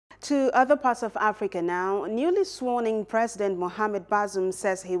To other parts of Africa now, newly sworn-in President Mohamed Bazoum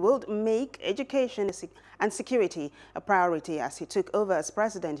says he will make education and security a priority as he took over as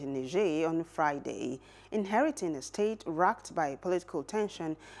president in Niger on Friday, inheriting a state racked by political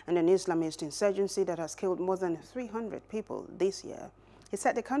tension and an Islamist insurgency that has killed more than 300 people this year. He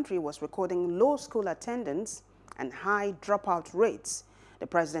said the country was recording low school attendance and high dropout rates. The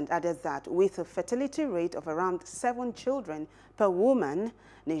president added that with a fertility rate of around 7 children per woman,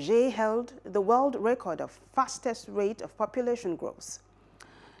 Niger held the world record of fastest rate of population growth.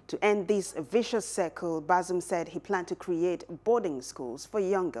 To end this vicious circle, Bazoum said he planned to create boarding schools for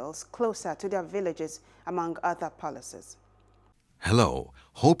young girls closer to their villages, among other policies. Hello,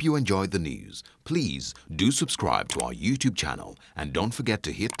 hope you enjoyed the news. Please do subscribe to our YouTube channel and don't forget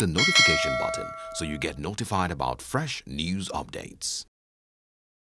to hit the notification button so you get notified about fresh news updates.